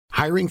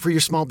Hiring for your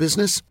small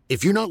business?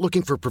 If you're not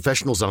looking for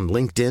professionals on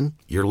LinkedIn,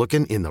 you're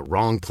looking in the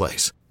wrong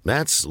place.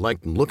 That's like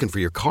looking for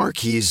your car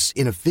keys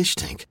in a fish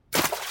tank.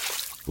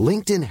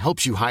 LinkedIn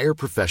helps you hire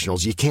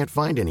professionals you can't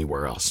find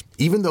anywhere else,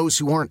 even those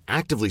who aren't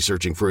actively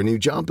searching for a new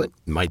job but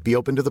might be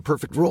open to the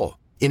perfect role.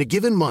 In a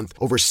given month,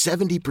 over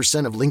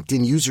 70% of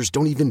LinkedIn users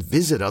don't even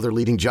visit other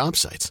leading job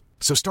sites.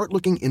 So start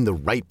looking in the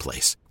right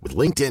place. With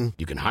LinkedIn,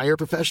 you can hire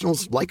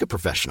professionals like a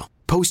professional.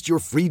 Post your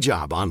free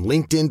job on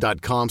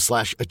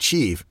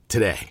linkedin.com/achieve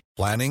today.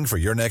 Planning for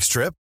your next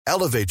trip?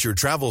 Elevate your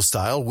travel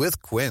style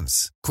with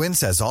Quince. Quince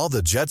has all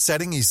the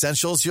jet-setting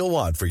essentials you'll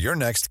want for your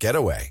next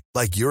getaway,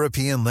 like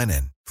European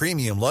linen,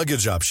 premium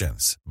luggage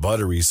options,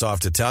 buttery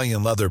soft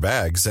Italian leather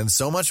bags, and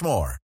so much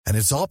more. And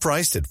it's all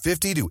priced at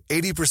 50 to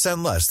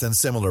 80% less than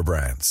similar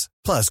brands.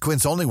 Plus,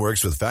 Quince only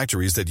works with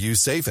factories that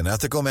use safe and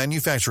ethical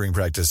manufacturing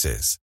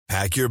practices.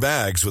 Pack your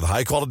bags with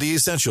high-quality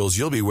essentials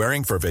you'll be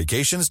wearing for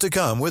vacations to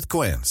come with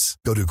Quince.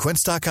 Go to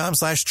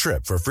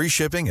quince.com/trip for free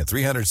shipping and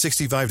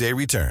 365-day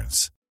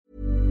returns.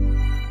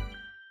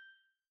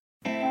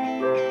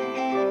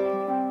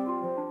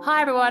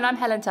 Hi everyone, I'm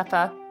Helen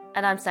Tupper.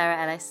 And I'm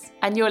Sarah Ellis.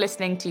 And you're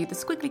listening to the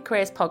Squiggly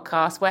Careers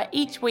podcast, where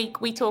each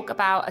week we talk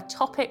about a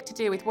topic to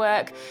do with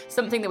work,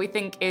 something that we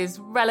think is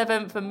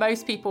relevant for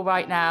most people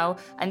right now,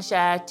 and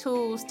share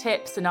tools,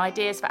 tips and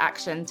ideas for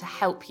action to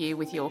help you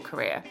with your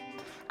career.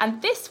 And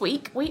this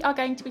week, we are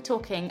going to be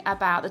talking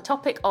about the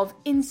topic of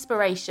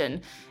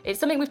inspiration. It's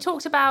something we've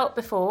talked about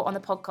before on the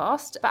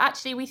podcast, but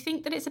actually we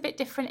think that it's a bit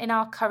different in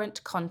our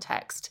current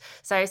context.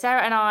 So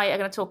Sarah and I are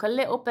going to talk a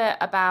little bit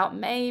about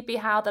maybe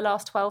how the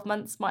last 12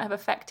 months might have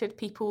affected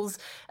people's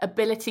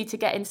ability to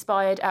get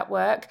inspired at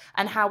work,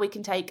 and how we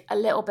can take a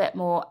little bit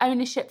more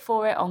ownership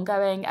for it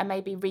ongoing and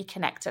maybe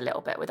reconnect a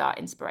little bit with our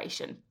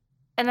inspiration.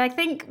 And I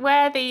think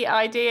where the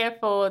idea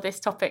for this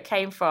topic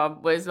came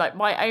from was like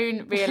my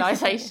own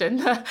realisation,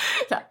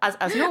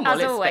 as normal.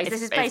 As always,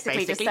 this is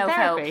basically just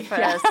self-help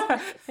for us.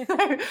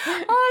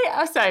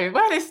 So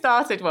where this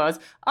started was,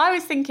 I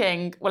was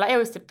thinking, well, I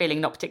was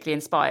feeling not particularly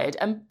inspired.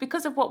 And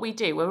because of what we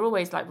do, we're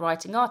always like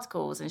writing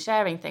articles and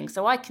sharing things.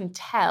 So I can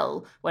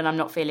tell when I'm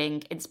not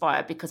feeling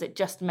inspired, because it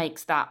just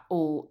makes that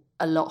all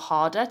a lot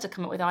harder to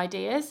come up with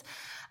ideas.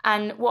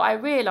 And what I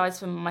realised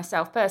for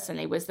myself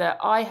personally was that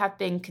I have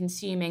been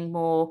consuming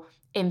more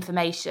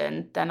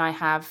information than I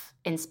have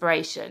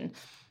inspiration,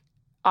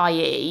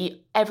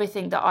 i.e.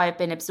 everything that I've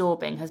been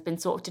absorbing has been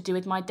sort of to do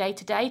with my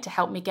day-to-day to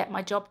help me get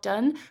my job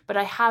done, but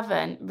I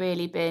haven't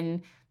really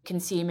been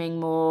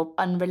consuming more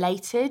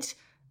unrelated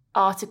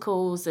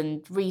articles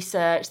and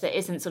research that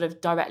isn't sort of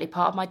directly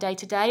part of my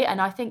day-to-day. And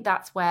I think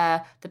that's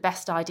where the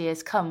best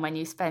ideas come, when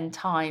you spend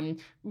time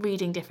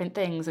reading different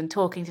things and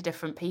talking to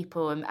different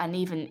people and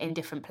even in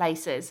different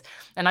places.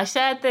 And I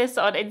shared this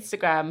on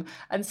Instagram,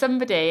 and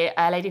somebody,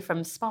 a lady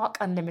from Spark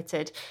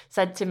Unlimited,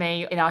 said to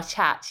me in our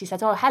chat, she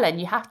said, "Oh, Helen,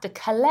 you have to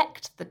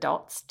collect the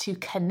dots to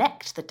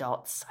connect the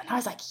dots." And I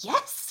was like,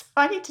 yes,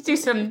 I need to do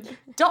some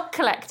dot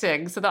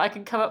collecting so that I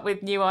can come up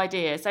with new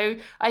ideas. So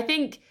I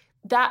think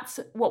that's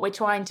what we're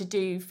trying to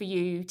do for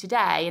you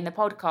today in the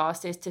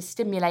podcast, is to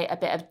stimulate a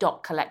bit of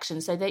dot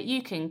collection so that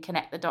you can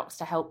connect the dots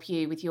to help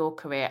you with your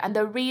career. And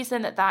the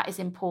reason that that is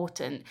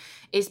important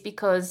is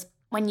because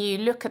when you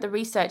look at the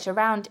research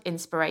around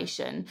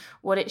inspiration,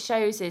 what it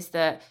shows is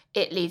that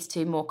it leads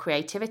to more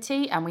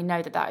creativity. And we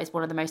know that that is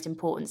one of the most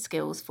important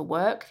skills for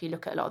work. If you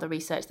look at a lot of the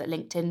research that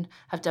LinkedIn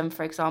have done,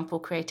 for example,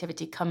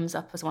 creativity comes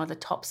up as one of the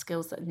top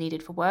skills that are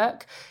needed for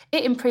work.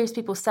 It improves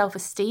people's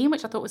self-esteem,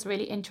 which I thought was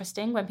really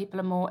interesting when people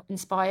are more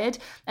inspired,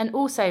 and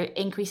also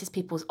increases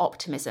people's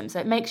optimism. So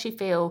it makes you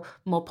feel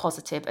more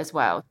positive as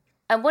well.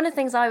 And one of the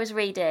things I was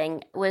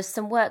reading was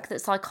some work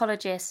that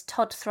psychologists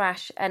Todd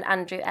Thrash and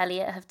Andrew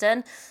Elliott have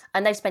done,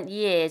 and they've spent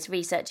years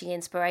researching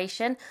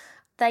inspiration.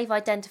 They've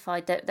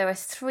identified that there are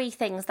 3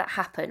 things that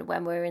happen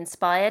when we're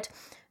inspired.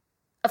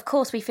 Of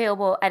course, we feel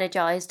more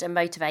energised and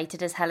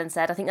motivated, as Helen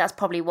said. I think that's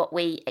probably what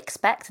we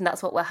expect, and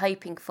that's what we're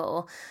hoping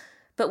for.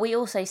 But we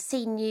also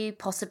see new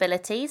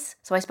possibilities.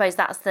 So I suppose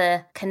that's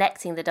the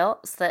connecting the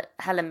dots that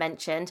Helen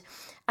mentioned.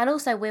 And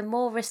also we're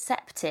more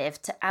receptive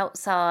to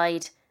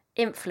outside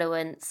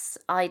influence,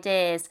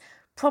 ideas,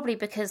 probably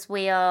because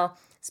we are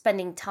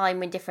spending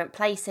time in different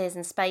places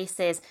and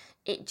spaces.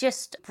 It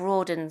just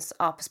broadens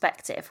our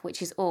perspective,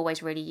 which is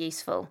always really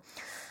useful.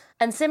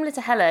 And similar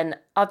to Helen,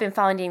 I've been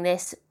finding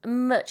this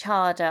much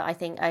harder, I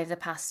think, over the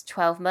past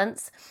 12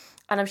 months.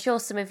 And I'm sure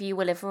some of you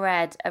will have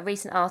read a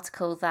recent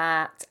article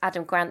that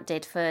Adam Grant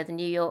did for the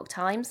New York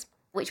Times,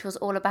 which was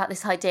all about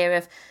this idea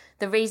of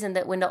the reason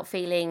that we're not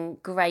feeling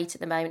great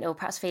at the moment, or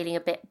perhaps feeling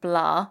a bit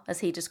blah, as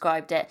he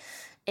described it,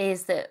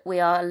 is that we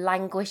are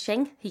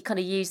languishing. He kind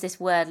of used this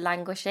word,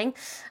 languishing,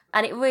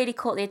 and it really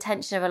caught the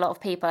attention of a lot of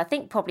people. I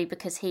think probably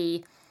because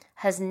he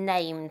has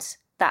named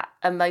that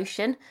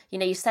emotion. You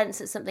know, you sense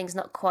that something's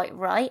not quite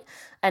right,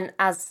 and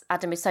as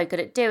Adam is so good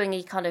at doing,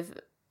 he kind of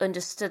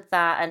understood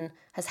that and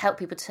has helped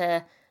people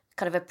to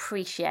kind of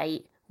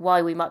appreciate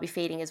why we might be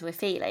feeling as we're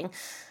feeling.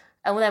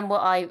 And then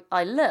what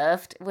I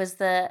loved was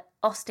that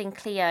Austin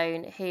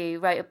Kleon, who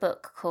wrote a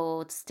book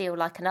called Steal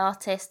Like an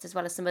Artist, as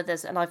well as some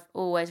others, and I've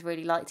always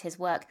really liked his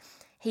work.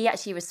 He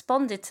actually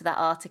responded to that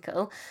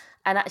article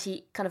and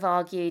actually kind of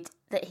argued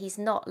that he's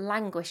not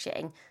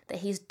languishing, that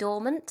he's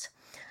dormant.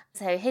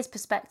 So his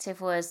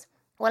perspective was,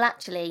 well,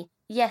 actually,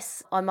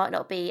 yes, I might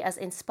not be as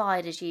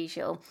inspired as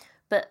usual,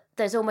 but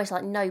there's almost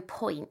like no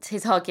point,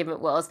 his argument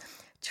was,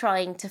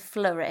 trying to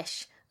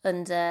flourish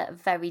under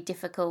very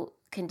difficult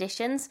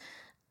conditions.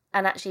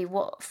 And actually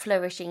what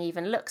flourishing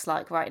even looks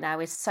like right now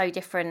is so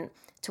different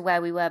to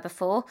where we were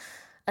before.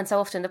 And so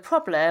often the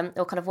problem,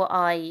 or kind of what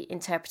I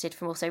interpreted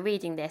from also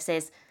reading this,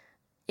 is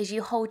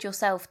you hold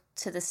yourself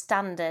to the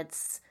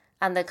standards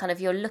and the kind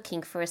of you're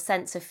looking for a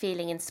sense of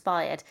feeling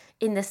inspired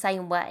in the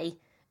same way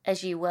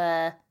as you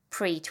were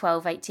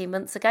pre-12, 18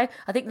 months ago.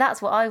 I think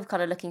that's what I'm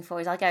kind of looking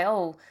for, is I go,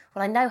 oh,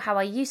 well, I know how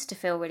I used to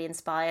feel really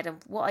inspired and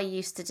what I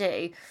used to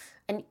do.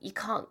 And you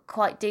can't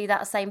quite do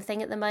that same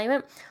thing at the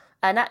moment.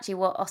 And actually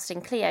what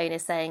Austin Kleon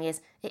is saying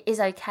is it is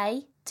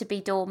okay to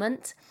be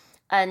dormant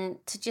and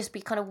to just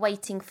be kind of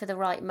waiting for the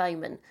right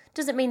moment.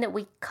 Doesn't mean that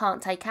we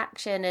can't take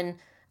action and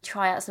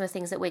try out some of the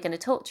things that we're going to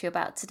talk to you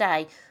about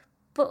today,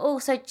 but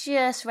also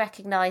just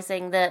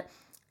recognising that,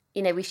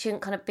 you know, we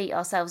shouldn't kind of beat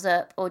ourselves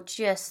up, or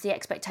just the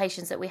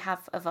expectations that we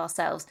have of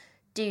ourselves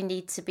do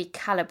need to be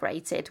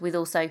calibrated with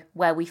also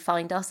where we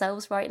find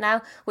ourselves right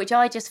now, which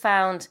I actually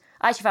found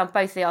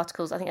both the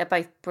articles, I think they're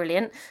both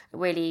brilliant,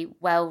 really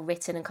well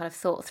written and kind of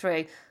thought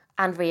through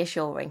and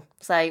reassuring.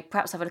 So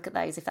perhaps have a look at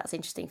those if that's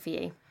interesting for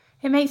you.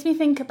 It makes me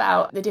think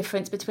about the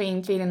difference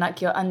between feeling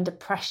like you're under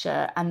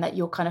pressure and that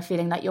you're kind of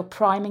feeling like you're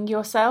priming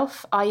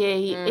yourself,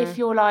 i.e. if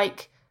you're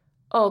like,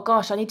 oh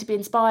gosh, I need to be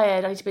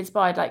inspired.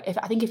 Like,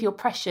 I think if you're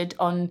pressured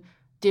on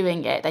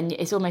doing it, then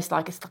it's almost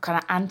like it's kind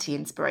of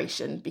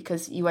anti-inspiration,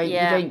 because you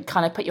don't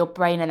kind of put your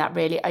brain in that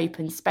really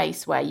open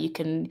space where you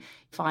can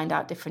find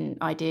out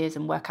different ideas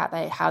and work out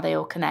how they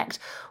all connect.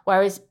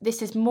 Whereas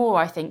this is more,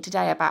 I think,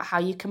 today about how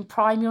you can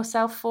prime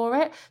yourself for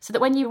it, so that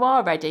when you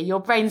are ready, your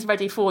brain's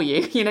ready for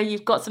you. You know,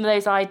 you've got some of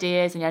those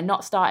ideas and you're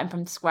not starting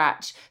from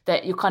scratch,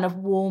 that you're kind of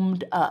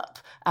warmed up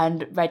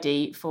and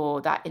ready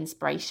for that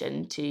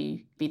inspiration to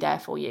be there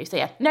for you. So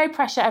yeah, no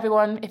pressure,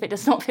 everyone. If it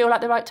does not feel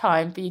like the right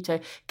time for you to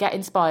get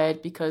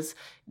inspired because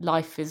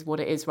life is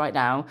what it is right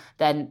now,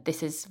 then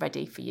this is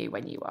ready for you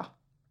when you are.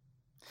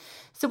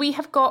 So we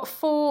have got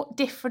 4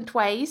 different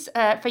ways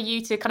for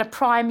you to kind of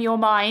prime your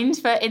mind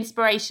for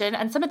inspiration.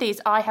 And some of these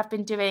I have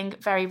been doing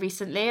very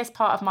recently as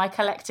part of my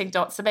collecting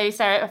dots. So maybe,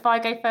 Sarah, if I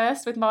go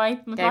first with my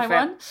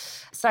one.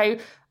 So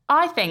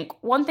I think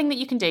one thing that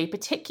you can do,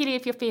 particularly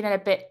if you're feeling a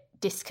bit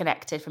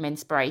disconnected from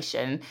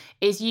inspiration,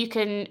 is you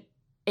can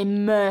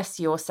immerse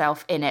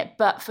yourself in it,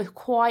 but for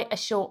quite a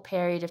short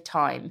period of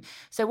time.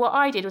 So what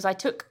I did was I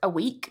took a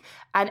week,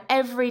 and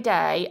every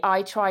day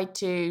I tried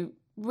to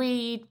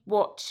read,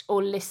 watch,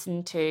 or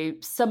listen to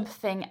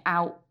something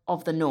out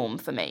of the norm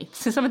for me.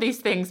 So some of these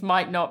things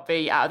might not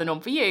be out of the norm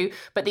for you,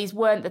 but these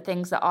weren't the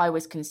things that I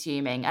was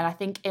consuming. And I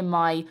think in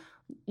my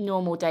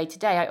normal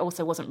day-to-day, I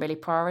also wasn't really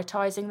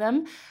prioritizing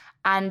them.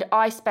 And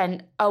I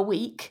spent a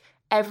week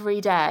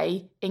every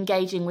day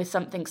engaging with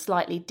something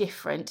slightly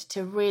different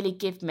to really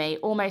give me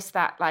almost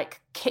that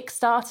like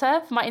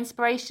Kickstarter for my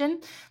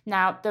inspiration.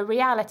 Now, the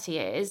reality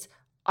is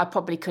I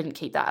probably couldn't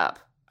keep that up.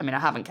 I mean, I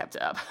haven't kept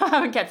it up.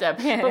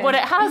 But what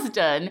it has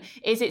done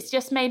is it's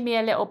just made me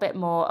a little bit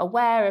more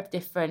aware of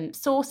different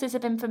sources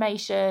of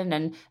information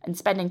and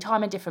spending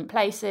time in different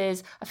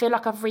places. I feel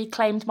like I've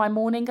reclaimed my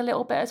morning a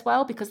little bit as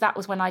well, because that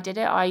was when I did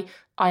it. I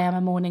am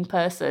a morning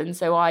person.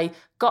 So I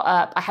got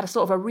up, I had a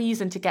sort of a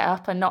reason to get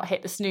up and not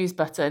hit the snooze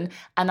button.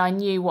 And I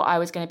knew what I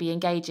was going to be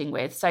engaging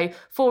with. So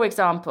for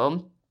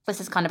example, this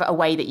is kind of a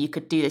way that you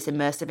could do this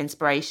immersive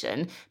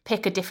inspiration.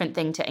 Pick a different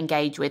thing to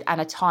engage with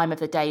and a time of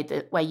the day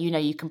where you know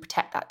you can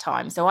protect that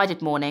time. So I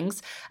did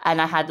mornings,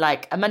 and I had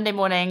like a Monday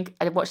morning,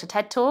 I watched a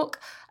TED Talk.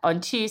 On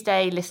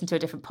Tuesday, listened to a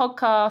different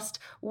podcast.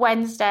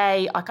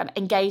 Wednesday, I kind of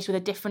engaged with a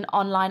different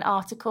online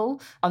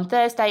article. On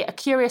Thursday, a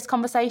curious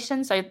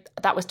conversation. So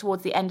that was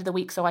towards the end of the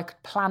week, so I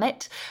could plan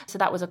it. So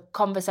that was a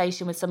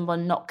conversation with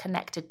someone not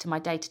connected to my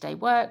day-to-day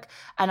work.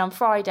 And on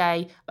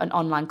Friday, an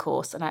online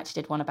course. And I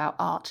actually did one about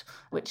art,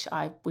 which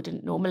I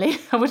wouldn't normally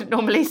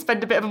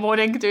spend a bit of a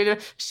morning doing a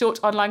short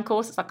online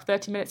course. It's like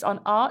 30 minutes on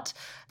art.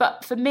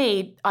 But for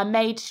me, I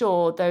made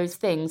sure those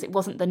things, it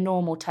wasn't the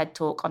normal TED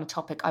Talk on a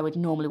topic I would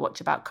normally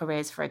watch about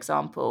careers, for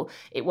example.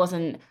 It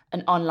wasn't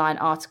an online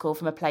article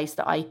from a place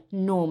that I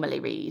normally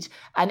read.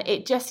 And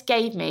it just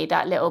gave me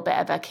that little bit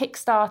of a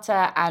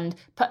Kickstarter and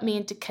put me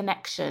into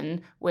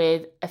connection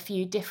with a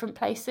few different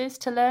places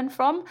to learn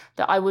from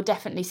that I will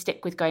definitely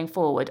stick with going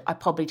forward. I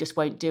probably just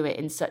won't do it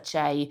in such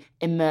a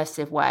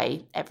immersive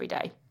way every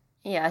day.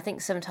 Yeah, I think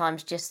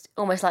sometimes just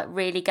almost like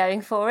really going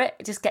for it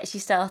just gets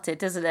you started,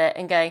 doesn't it?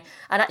 And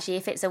actually,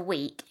 if it's a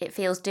week, it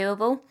feels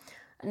doable.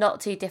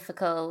 not too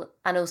difficult,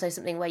 and also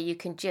something where you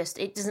can just,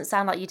 it doesn't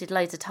sound like you did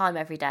loads of time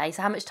every day.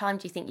 So how much time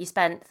do you think you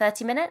spent?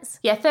 30 minutes?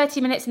 Yeah,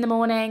 30 minutes in the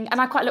morning, and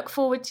I quite look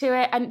forward to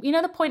it. And you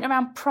know the point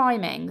around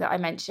priming that I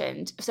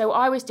mentioned? So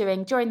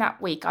during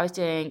that week, I was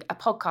doing a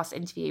podcast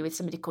interview with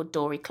somebody called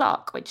Dory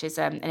Clark, which is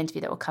an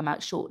interview that will come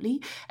out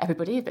shortly.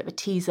 Everybody, a bit of a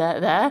teaser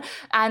there.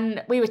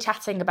 And we were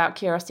chatting about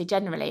curiosity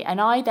generally.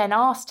 And I then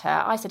asked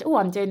her, I said,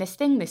 I'm doing this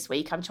thing this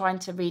week. I'm trying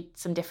to read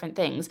some different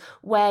things.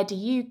 Where do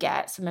you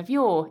get some of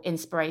your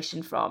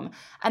inspiration from?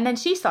 And then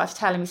she started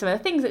telling me some of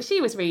the things that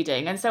she was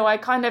reading. And so I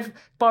kind of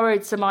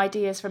borrowed some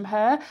ideas from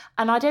her.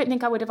 And I don't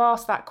think I would have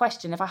asked that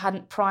question if I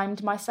hadn't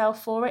primed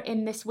myself for it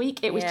in this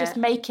week. It was just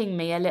making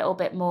me a little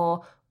bit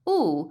more,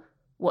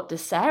 what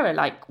does Sarah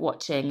like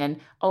watching? And,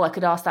 I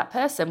could ask that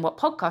person what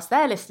podcast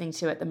they're listening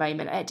to at the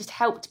moment. And it just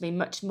helped me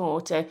much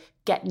more to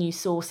get new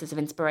sources of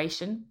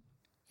inspiration.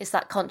 It's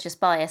that conscious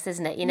bias,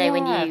 isn't it? You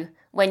know,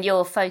 when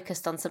you're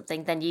focused on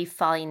something, then you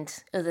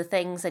find other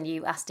things and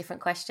you ask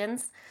different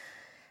questions.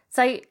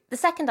 So the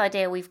second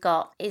idea we've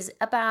got is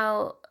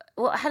about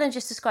what Helen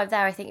just described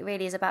there. I think it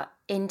really is about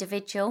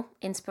individual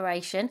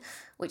inspiration,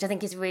 which I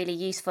think is really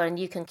useful, and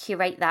you can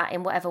curate that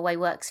in whatever way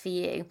works for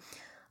you.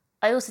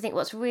 I also think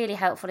what's really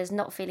helpful is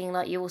not feeling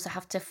like you also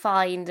have to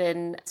find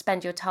and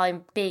spend your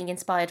time being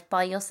inspired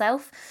by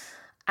yourself.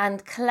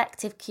 And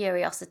collective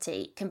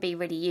curiosity can be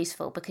really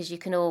useful because you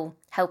can all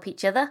help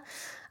each other.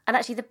 And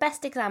actually the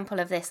best example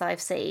of this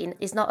I've seen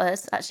is not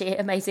us, actually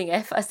Amazing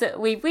If.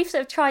 We've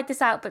sort of tried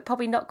this out, but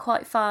probably not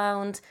quite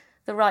found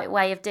the right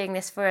way of doing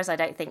this for us, I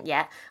don't think,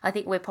 yet. I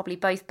think we're probably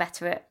both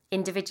better at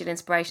individual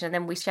inspiration, and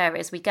then we share it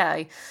as we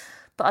go.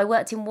 But I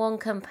worked in one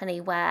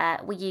company where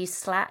we used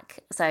Slack,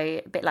 so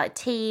a bit like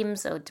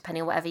Teams, or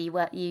depending on whatever you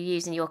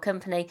use in your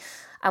company.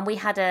 And we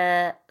had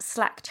a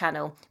Slack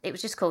channel. It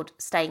was just called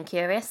Staying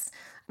Curious.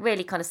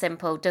 Really kind of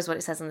simple, does what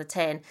it says on the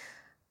tin.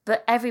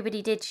 But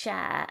everybody did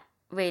share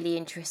really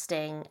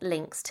interesting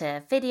links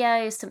to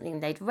videos, something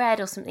they'd read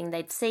or something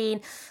they'd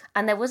seen.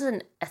 And there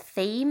wasn't a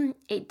theme.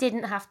 It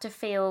didn't have to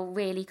feel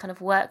really kind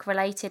of work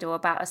related or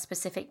about a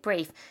specific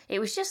brief. It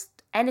was just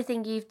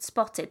anything you'd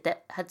spotted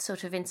that had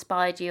sort of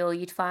inspired you or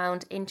you'd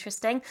found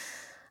interesting.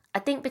 I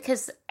think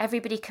because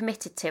everybody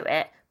committed to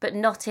it, but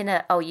not in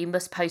a, you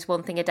must post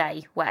one thing a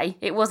day way.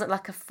 It wasn't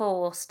like a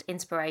forced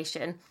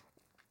inspiration,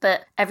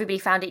 but everybody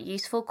found it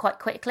useful quite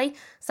quickly.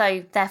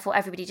 So therefore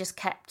everybody just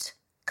kept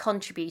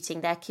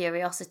contributing their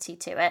curiosity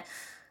to it.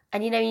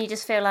 And you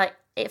just feel like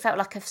it felt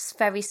like a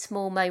very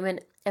small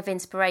moment of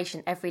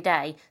inspiration every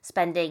day,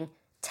 spending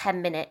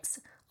 10 minutes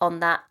on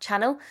that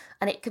channel.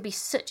 And it could be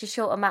such a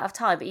short amount of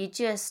time, but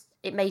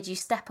it made you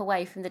step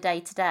away from the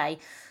day to day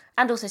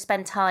and also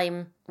spend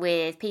time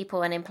with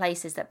people and in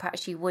places that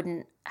perhaps you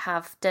wouldn't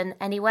have done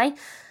anyway.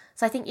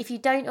 So I think if you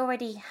don't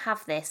already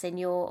have this in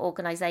your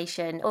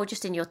organisation or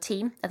just in your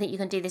team, I think you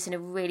can do this in a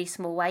really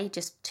small way,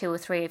 just 2 or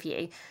 3 of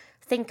you.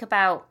 Think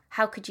about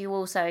how could you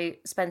also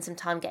spend some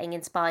time getting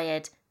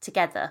inspired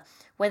together,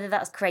 whether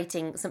that's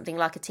creating something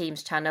like a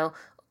Teams channel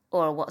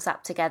or a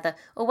WhatsApp together,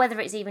 or whether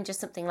it's even just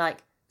something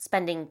like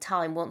spending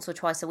time once or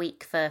twice a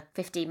week for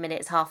 15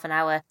 minutes, half an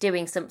hour,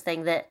 doing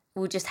something that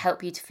will just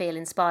help you to feel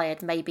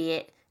inspired. Maybe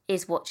it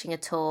is watching a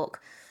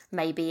talk,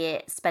 maybe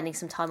it's spending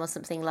some time on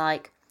something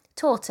like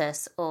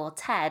Tortoise or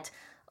TED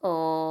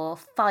or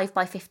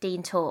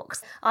 5x15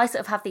 talks. I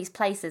sort of have these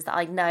places that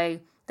I know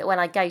that when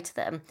I go to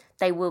them,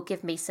 they will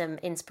give me some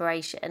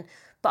inspiration,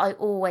 but I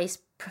always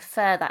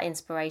prefer that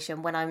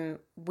inspiration when I'm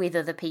with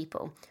other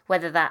people,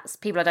 whether that's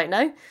people I don't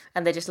know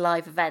and they're just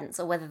live events,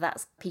 or whether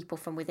that's people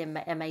from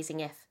within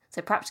Amazing If.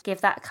 So perhaps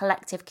give that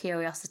collective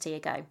curiosity a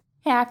go.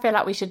 Yeah, I feel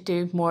like we should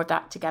do more of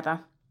that together.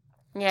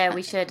 Yeah,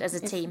 we should as a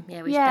team.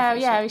 Yeah,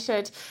 we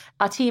should.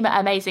 Our team at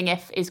Amazing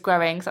If is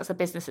growing. So that's a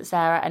business that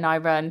Sarah and I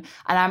run.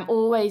 And I'm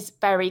always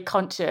very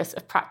conscious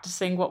of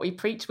practicing what we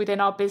preach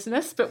within our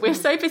business. But we're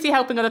so busy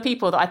helping other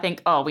people that I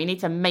think, we need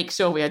to make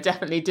sure we are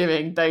definitely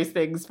doing those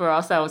things for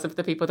ourselves and for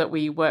the people that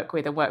we work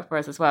with and work for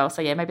us as well.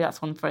 So yeah, maybe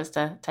that's one for us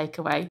to take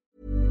away.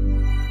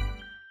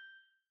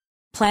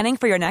 Planning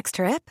for your next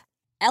trip?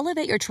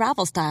 Elevate your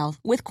travel style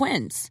with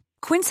Quince.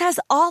 Quince has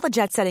all the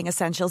jet-setting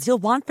essentials you'll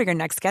want for your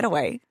next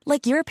getaway,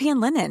 like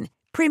European linen,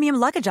 premium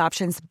luggage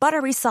options,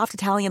 buttery soft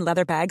Italian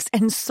leather bags,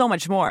 and so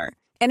much more.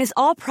 And is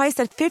all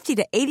priced at 50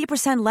 to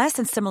 80% less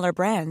than similar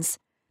brands.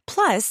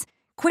 Plus,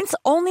 Quince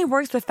only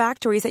works with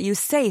factories that use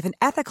safe and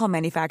ethical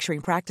manufacturing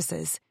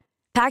practices.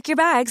 Pack your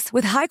bags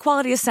with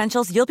high-quality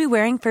essentials you'll be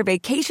wearing for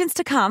vacations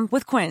to come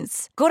with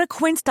Quince. Go to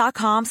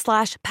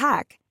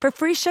quince.com/pack for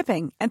free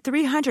shipping and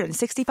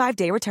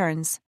 365-day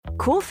returns.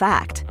 Cool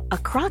fact, a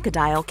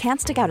crocodile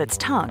can't stick out its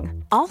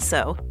tongue.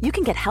 Also, you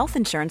can get health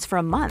insurance for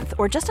a month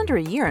or just under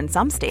a year in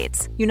some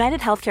states. United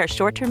Healthcare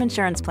short-term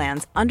insurance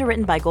plans,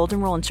 underwritten by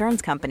Golden Rule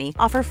Insurance Company,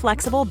 offer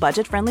flexible,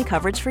 budget-friendly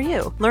coverage for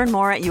you. Learn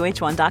more at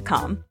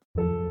UH1.com.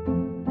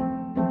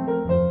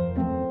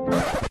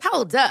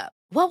 Hold up.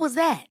 What was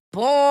that?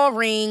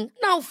 Boring.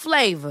 No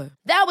flavor.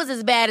 That was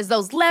as bad as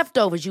those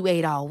leftovers you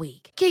ate all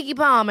week. Keke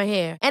Palmer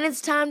here. And it's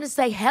time to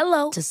say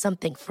hello to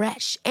something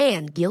fresh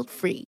and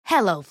guilt-free.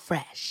 Hello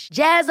Fresh.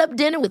 Jazz up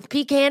dinner with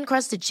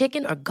pecan-crusted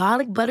chicken or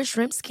garlic butter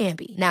shrimp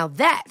scampi. Now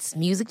that's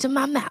music to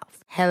my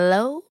mouth.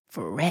 Hello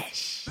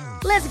Fresh.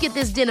 Let's get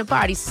this dinner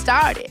party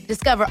started.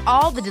 Discover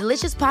all the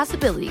delicious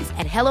possibilities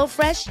at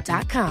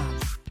hellofresh.com.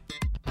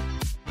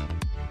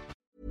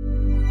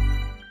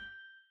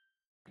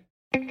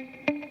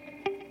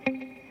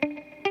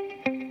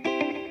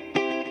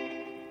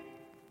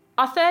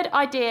 Our third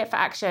idea for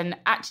action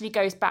actually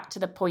goes back to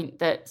the point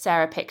that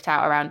Sarah picked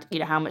out around,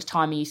 how much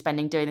time are you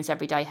spending doing this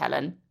every day,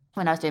 Helen,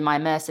 when I was doing my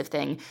immersive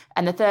thing.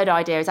 And the third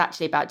idea is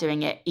actually about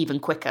doing it even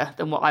quicker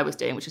than what I was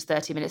doing, which was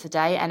 30 minutes a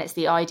day. And it's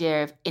the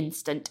idea of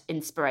instant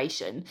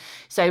inspiration.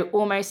 So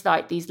almost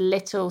like these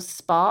little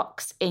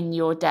sparks in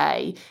your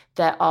day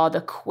that are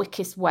the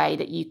quickest way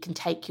that you can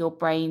take your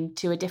brain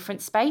to a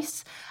different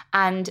space.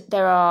 And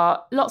there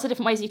are lots of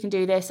different ways you can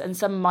do this, and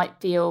some might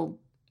feel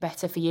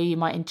better for you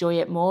might enjoy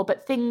it more,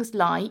 but things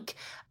like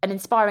an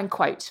inspiring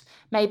quote.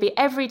 Maybe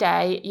every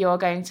day you're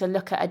going to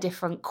look at a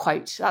different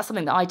quote. That's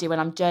something that I do when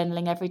I'm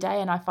journaling every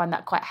day, and I find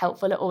that quite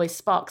helpful. It always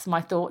sparks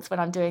my thoughts when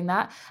I'm doing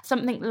that.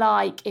 Something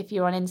like, if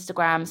you're on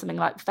Instagram, something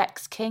like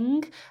Vex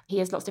King, he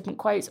has lots of different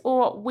quotes.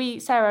 Or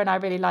Sarah and I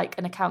really like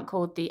an account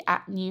called the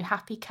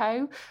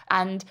 @NewHappyCo,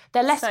 and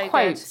they're less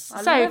quotes. Good.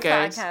 I so love good.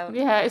 That account.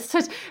 Yeah, it's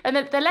such, and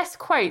they're less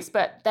quotes,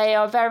 but they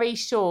are very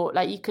short.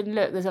 Like, you can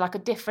look, there's like a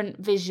different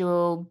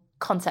visual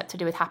concept to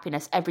do with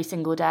happiness every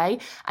single day,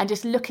 and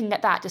just looking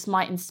at that just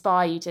might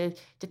inspire you to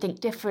think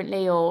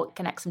differently or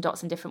connect some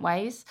dots in different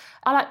ways.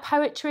 I like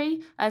poetry,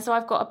 and so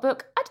I've got a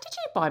book. Did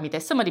you buy me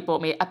this? Somebody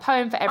bought me a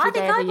poem for every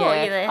day of the year. I think I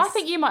bought you this. I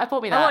think you might have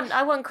bought me that.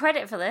 I want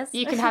credit for this.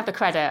 You can have the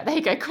credit. There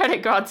you go,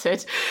 credit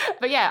granted.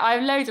 But yeah, I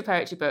have loads of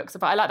poetry books,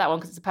 but I like that one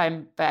because it's a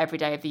poem for every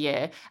day of the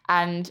year.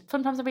 And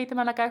sometimes I read them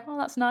and I go, oh,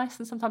 that's nice.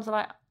 And sometimes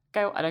I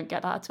I don't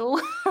get that at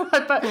all.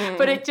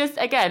 but it just,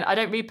 again, I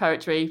don't read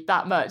poetry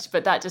that much,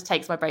 but that just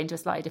takes my brain to a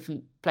slightly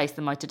different place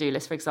than my to-do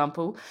list, for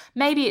example.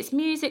 Maybe it's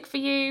music for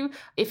you.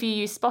 If you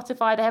use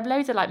Spotify, they have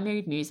loads of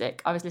mood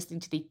music. I was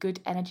listening to the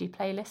Good Energy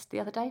playlist the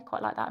other day,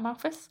 quite like that in my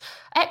office.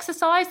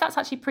 Exercise, that's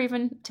actually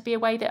proven to be a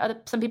way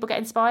that some people get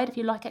inspired. If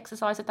you like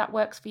exercise, if that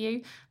works for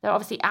you. There are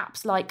obviously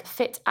apps like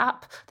Fit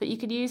app that you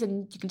can use,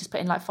 and you can just put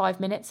in 5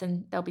 minutes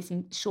and there'll be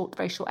some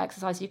very short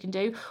exercise you can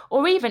do.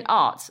 Or even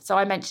art. So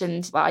I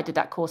mentioned, I did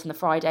that course on the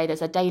Friday.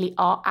 There's a daily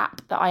art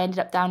app that I ended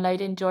up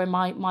downloading during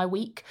my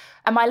week.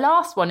 And my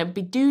last one would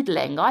be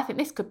doodling. I think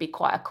this could be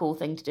quite a cool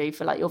thing to do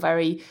for your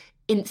very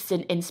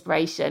instant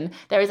inspiration.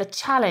 There is a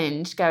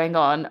challenge going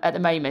on at the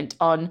moment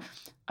on,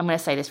 I'm going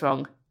to say this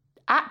wrong,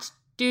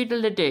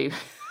 @doodle-a-doo.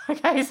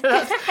 Okay, so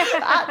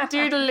that's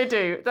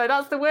 @doodle-a-doo. So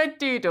that's the word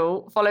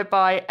doodle followed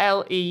by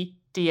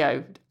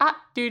LEDO,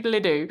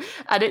 @doodle-a-doo.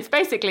 And it's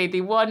basically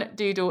the one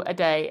doodle a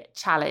day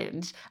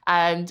challenge.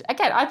 And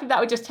again, I think that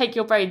would just take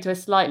your brain to a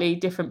slightly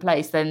different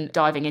place than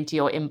diving into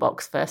your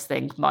inbox first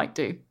thing might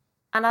do.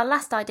 And our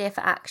last idea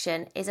for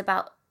action is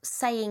about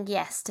saying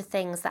yes to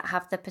things that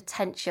have the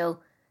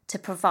potential to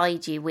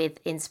provide you with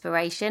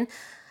inspiration.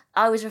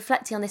 I was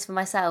reflecting on this for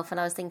myself, and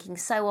I was thinking,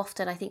 so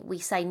often I think we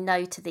say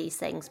no to these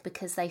things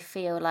because they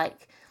feel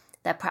like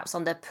they're perhaps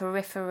on the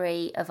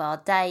periphery of our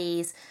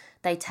days.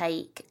 They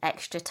take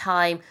extra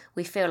time.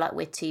 We feel like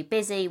we're too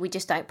busy. We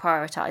just don't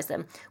prioritise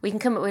them. We can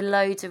come up with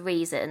loads of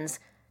reasons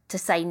to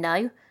say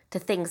no to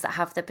things that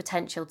have the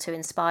potential to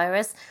inspire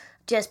us,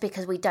 just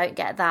because we don't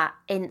get that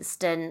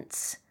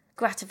instant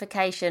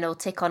gratification or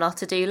tick on our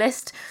to-do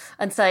list.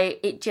 And so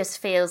it just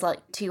feels like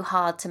too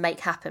hard to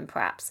make happen,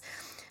 perhaps.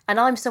 And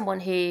I'm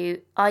someone who,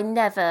 I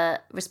never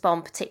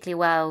respond particularly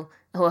well,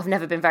 or I've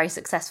never been very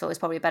successful, is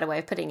probably a better way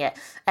of putting it,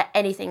 at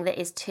anything that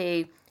is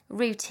too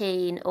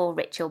routine or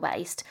ritual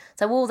based.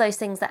 So all those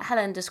things that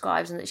Helen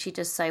describes and that she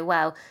does so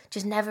well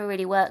just never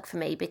really work for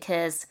me,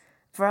 because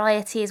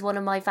variety is one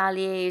of my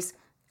values.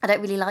 I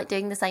don't really like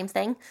doing the same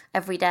thing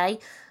every day.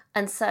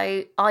 And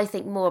so I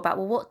think more about,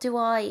 well, what do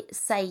I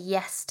say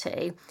yes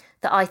to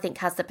that I think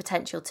has the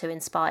potential to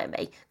inspire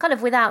me? Kind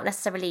of without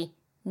necessarily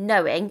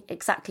knowing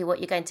exactly what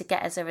you're going to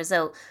get as a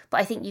result. But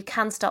I think you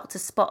can start to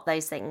spot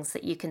those things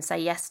that you can say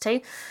yes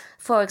to.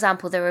 For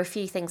example, there are a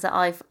few things that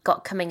I've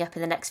got coming up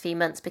in the next few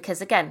months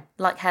because, again,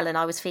 like Helen,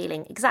 I was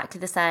feeling exactly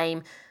the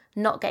same,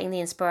 not getting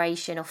the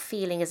inspiration or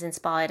feeling as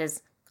inspired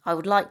as I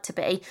would like to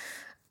be.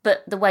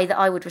 But the way that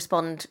I would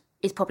respond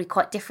is probably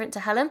quite different to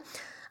Helen.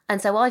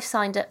 And so I've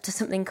signed up to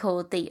something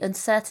called the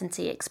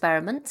Uncertainty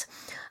Experiment,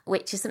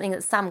 which is something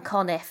that Sam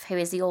Conniff, who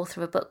is the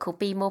author of a book called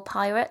Be More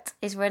Pirate,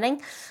 is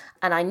running.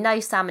 And I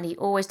know Sam, and he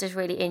always does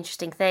really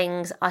interesting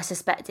things. I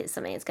suspect it's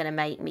something that's going to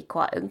make me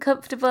quite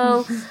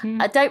uncomfortable.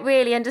 I don't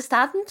really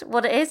understand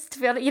what it is, to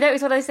be honest.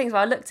 It's one of those things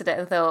where I looked at it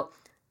and thought,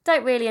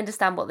 don't really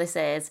understand what this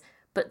is.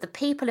 But the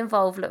people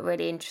involved look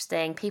really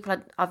interesting. People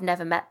I've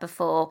never met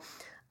before,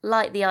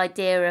 like the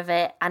idea of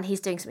it, and he's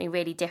doing something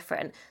really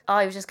different.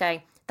 I was just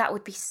going, that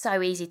would be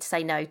so easy to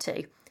say no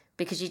to,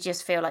 because you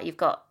just feel like you've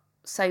got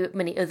so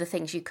many other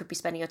things you could be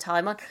spending your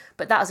time on.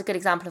 But that was a good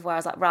example of where I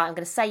was like, right, I'm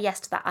going to say yes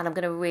to that, and I'm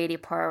going to really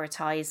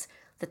prioritise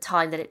the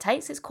time that it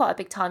takes. It's quite a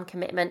big time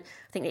commitment.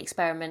 I think the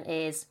experiment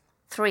is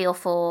 3 or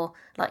 4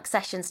 like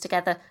sessions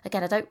together.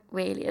 Again, I don't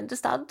really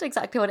understand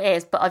exactly what it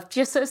is, but I've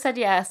just sort of said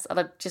yes, and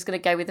I'm just going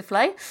to go with the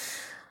flow.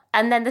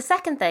 And then the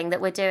second thing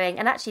that we're doing,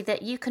 and actually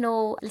that you can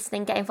all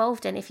listening get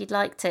involved in if you'd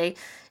like to,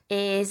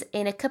 is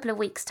in a couple of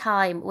weeks'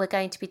 time, we're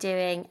going to be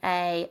doing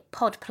a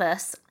Pod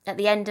Plus at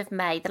the end of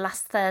May, the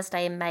last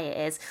Thursday in May it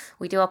is.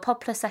 We do our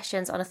Pod Plus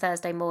sessions on a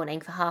Thursday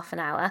morning for half an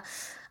hour,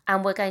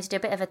 and we're going to do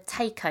a bit of a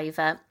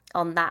takeover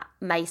on that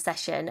May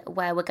session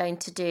where we're going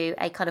to do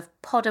a kind of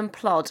pod and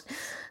plod.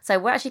 So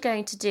we're actually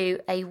going to do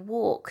a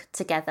walk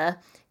together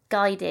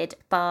guided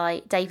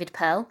by David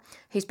Pearl,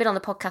 who's been on the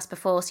podcast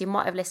before, so you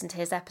might have listened to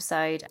his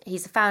episode.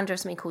 He's the founder of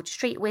something called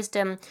Street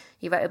Wisdom.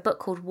 He wrote a book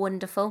called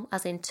Wonderful,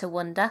 as in to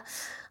wonder.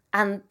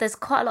 And there's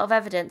quite a lot of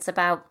evidence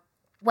about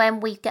when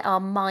we get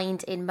our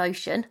mind in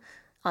motion,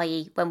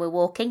 i.e. when we're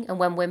walking and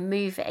when we're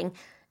moving,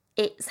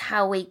 it's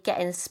how we get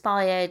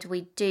inspired.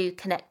 We do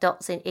connect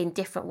dots in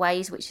different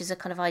ways, which is a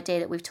kind of idea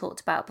that we've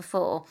talked about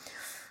before.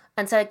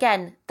 And so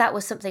again, that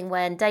was something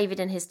when David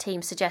and his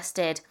team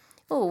suggested,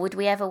 oh, would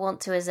we ever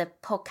want to, as a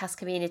podcast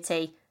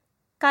community,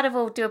 kind of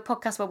all do a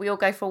podcast where we all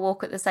go for a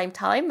walk at the same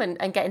time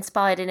and get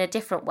inspired in a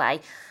different way?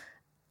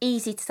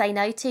 Easy to say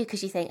no to,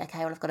 because you think, okay,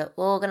 well, I've got to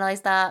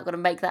organise that, I've got to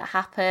make that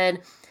happen.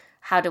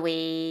 How do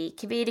we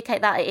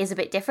communicate that? It is a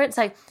bit different.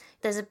 So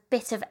there's a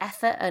bit of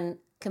effort and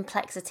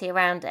complexity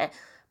around it.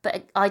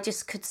 But I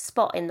just could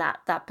spot in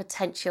that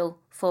potential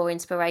for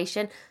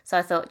inspiration. So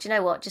I thought, do you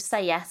know what, just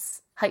say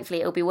yes.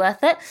 Hopefully it'll be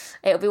worth it.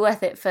 It'll be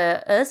worth it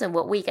for us and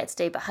what we get to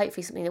do, but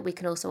hopefully something that we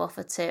can also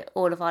offer to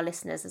all of our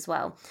listeners as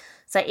well.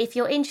 So if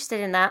you're interested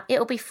in that,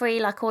 it'll be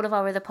free like all of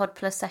our other Pod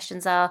Plus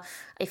sessions are.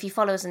 If you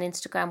follow us on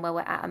Instagram where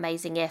we're at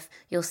Amazing If,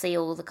 you'll see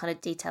all the kind of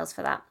details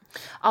for that.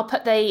 I'll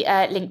put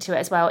the link to it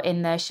as well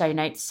in the show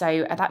notes.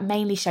 So that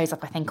mainly shows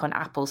up, I think, on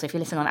Apple. So if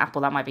you're listening on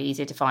Apple, that might be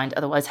easier to find.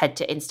 Otherwise, head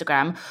to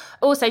Instagram.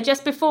 Also,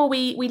 just before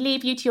we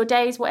leave you to your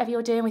days, whatever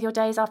you're doing with your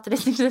days after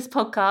listening to this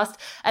podcast,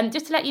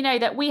 just to let you know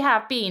that we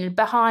have been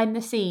behind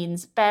the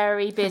scenes,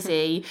 very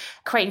busy,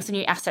 creating some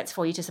new assets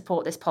for you to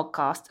support this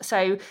podcast.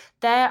 So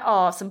there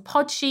are some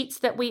pod sheets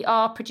that we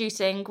are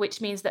producing,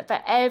 which means that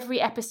for every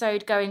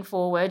episode going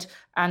forward,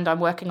 and I'm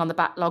working on the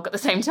backlog at the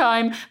same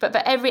time, but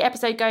for every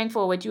episode going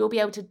forward, you will be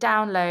able to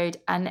download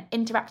an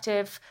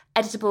interactive,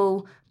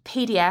 editable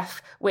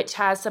PDF, which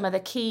has some of the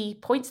key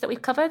points that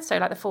we've covered. So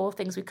like the 4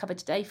 things we've covered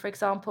today, for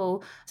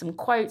example, some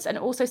quotes and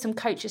also some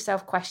coach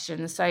yourself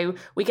questions. So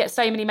we get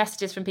so many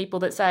messages from people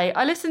that say,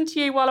 I listen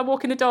to you while I'm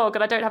walking the dog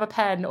and I don't have a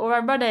pen, or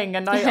I'm running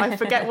and I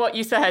forget what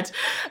you said.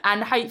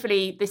 And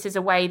hopefully this is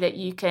a way that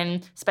you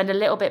can spend a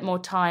little bit more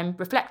time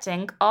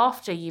reflecting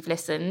after you've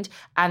listened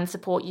and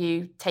support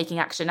you taking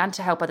action and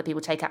to help other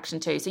people take action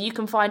too. So you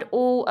can find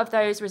all of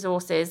those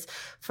resources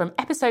from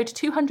episode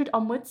 200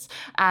 onwards.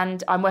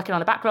 And I'm working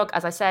on a backlog,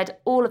 as I said,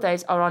 all of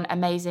those are on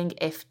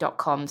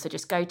amazingif.com. So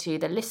just go to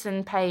the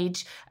listen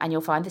page and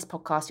you'll find this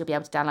podcast. You'll be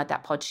able to download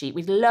that pod sheet.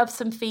 We'd love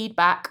some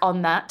feedback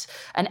on that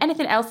and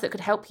anything else that could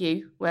help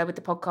you with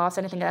the podcast,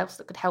 anything else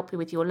that could help you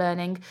with your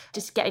learning.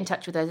 Just get in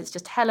touch with us. It's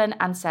just Helen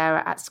and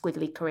Sarah at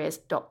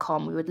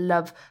squigglycareers.com. We would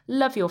love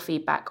your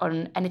feedback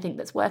on anything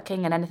that's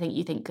working and anything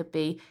you think could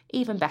be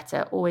even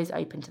better. Always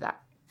open to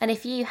that. And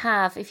if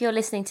you're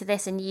listening to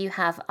this and you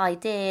have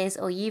ideas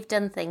or you've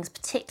done things,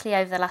 particularly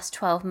over the last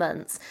 12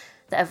 months,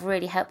 that have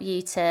really helped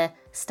you to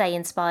stay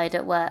inspired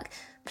at work,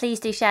 please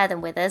do share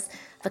them with us,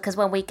 because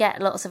when we get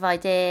lots of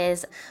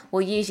ideas,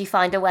 we'll usually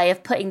find a way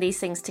of putting these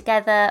things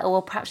together, or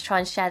we'll perhaps try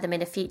and share them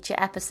in a future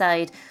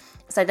episode.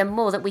 So the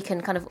more that we can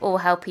kind of all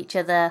help each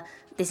other,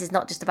 this is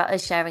not just about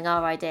us sharing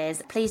our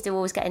ideas. Please do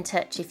always get in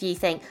touch if you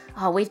think,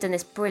 oh, we've done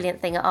this brilliant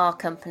thing at our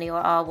company or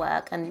our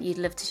work and you'd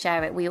love to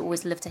share it. We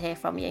always love to hear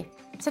from you.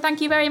 So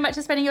thank you very much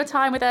for spending your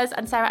time with us,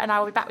 and Sarah and I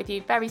will be back with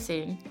you very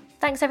soon.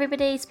 Thanks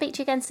everybody. Speak to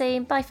you again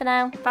soon. Bye for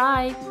now.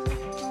 Bye.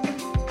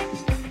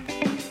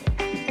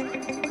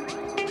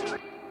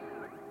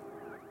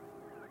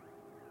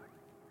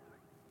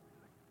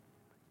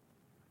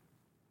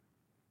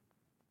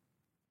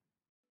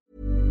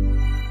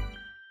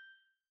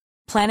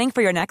 Planning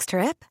for your next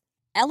trip?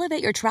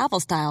 Elevate your travel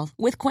style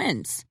with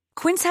Quince.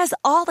 Quince has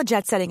all the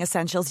jet-setting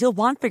essentials you'll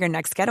want for your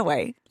next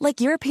getaway,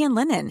 like European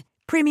linen,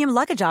 premium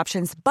luggage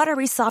options,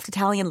 buttery soft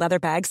Italian leather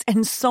bags,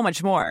 and so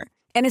much more.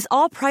 And is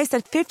all priced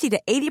at 50 to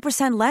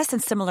 80% less than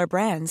similar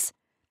brands.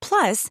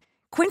 Plus,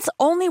 Quince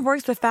only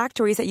works with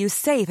factories that use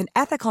safe and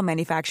ethical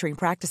manufacturing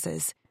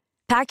practices.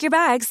 Pack your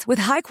bags with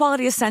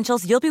high-quality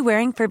essentials you'll be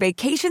wearing for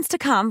vacations to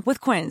come with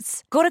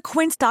Quince. Go to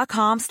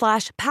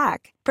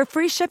quince.com/pack for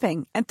free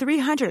shipping and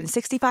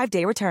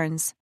 365-day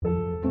returns.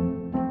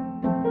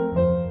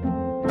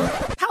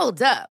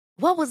 Hold up.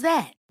 What was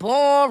that?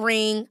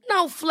 Boring.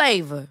 No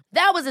flavor.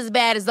 That was as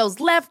bad as those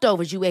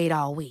leftovers you ate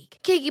all week.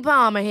 Keke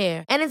Palmer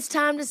here, and it's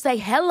time to say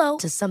hello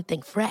to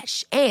something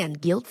fresh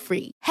and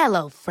guilt-free.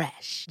 Hello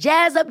Fresh.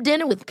 Jazz up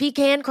dinner with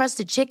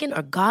pecan-crusted chicken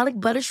or garlic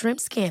butter shrimp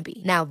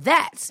scampi. Now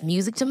that's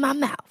music to my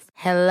mouth.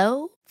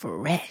 Hello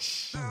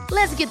Fresh.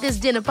 Let's get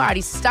this dinner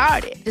party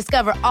started.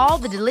 Discover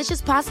all the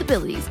delicious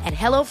possibilities at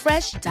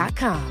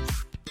HelloFresh.com.